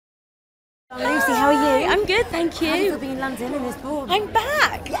Lucy, how are you? I'm good, thank you. How do you feel being in London in this board? I'm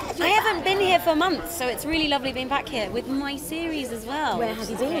back. Yeah, I haven't been here for months, so it's really lovely being back here with my series as well. Where have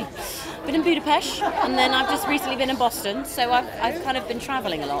you been? Been in Budapest, and then I've just recently been in Boston. So I've kind of been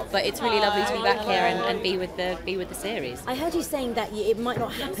travelling a lot, but it's really lovely to be back here and be with the series. I heard you saying that it might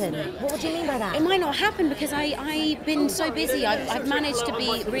not happen. What do you mean by that? It might not happen because I've been so busy. I've managed to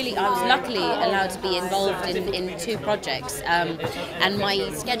be really. I was luckily allowed to be involved in 2 projects, and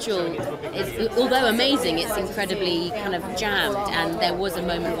my schedule is, although amazing, it's incredibly kind of jammed. And there was a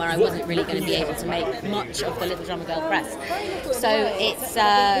moment where I wasn't really going to be able to make much of the Little Drummer Girl press. So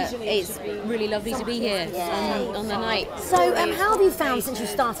it's really lovely to be here on the night. So how have you found since you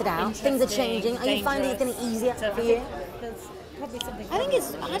started out? Things are changing. Are you finding it's getting easier for you? I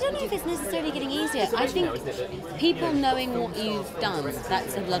don't know if it's necessarily getting easier. I think people knowing what you've done,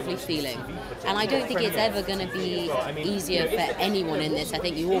 that's a lovely feeling. And I don't think it's ever going to be easier for anyone in this. I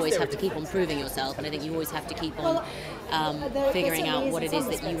think you always have to keep on proving yourself, and I think you always have to keep on figuring out what it is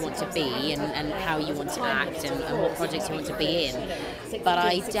that you want to be and how you want to act and what projects you want to be in. But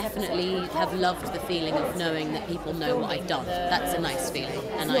I definitely have loved the feeling of knowing that people know what I've done. That's a nice feeling,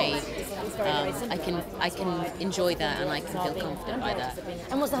 and I can enjoy that, and I can feel confident by that.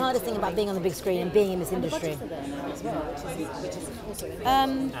 And what's the hardest thing about being on the big screen and being in this industry?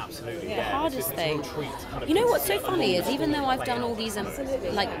 The hardest thing, you know what's so funny is even though I've done all these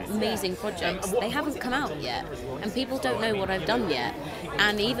amazing projects, they haven't come out yet, and people don't know what I've done yet.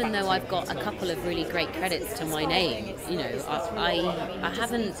 And even though I've got a couple of really great credits to my name, you know, I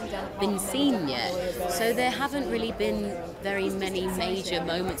haven't been seen yet. So there haven't really been very many major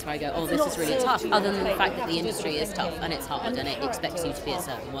moments where I go, oh, this is really tough, other than the fact that the industry is tough and it's hard and it expects you to be a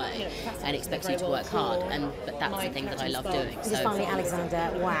certain way and expects you to work hard. But that's the thing that I love doing. Just finally,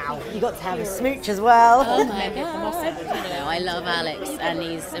 Alexander, wow, you got to have a smooch as well. Oh my God. You know, I love Alex, and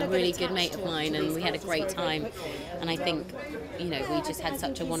he's a really good mate of mine, and we had a great time. And I think, you know, we just had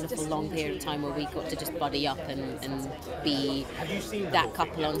such a wonderful long period of time where we got to just buddy up and be that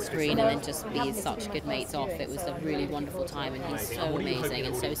couple on screen and then just be such good mates off. It was a really wonderful time, and he's so amazing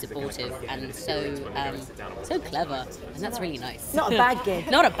and so supportive and so clever, and that's really nice. Not a bad gig.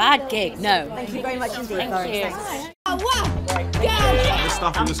 Not a bad gig, no. Thank you very much indeed. Thank you. Thanks. The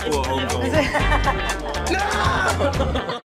stuff in the school at home. No!